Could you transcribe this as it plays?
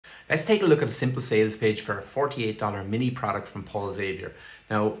Let's take a look at a simple sales page for a $48 mini product from Paul Xavier.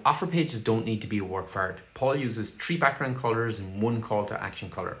 Now, offer pages don't need to be a work of art. Paul uses 3 background colors and 1 call to action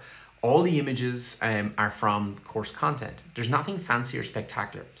color. All the images are from course content. There's nothing fancy or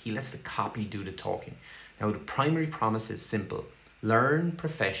spectacular. He lets the copy do the talking. Now, the primary promise is simple. Learn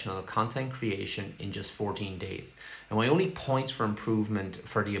professional content creation in just 14 days. And my only points for improvement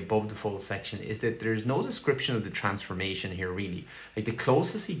for the above the fold section is that there's no description of the transformation here really. Like the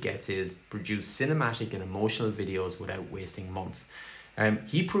closest he gets is produce cinematic and emotional videos without wasting months.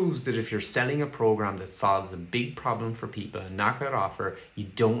 He proves that if you're selling a program that solves a big problem for people, a knockout offer, you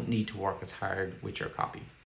don't need to work as hard with your copy.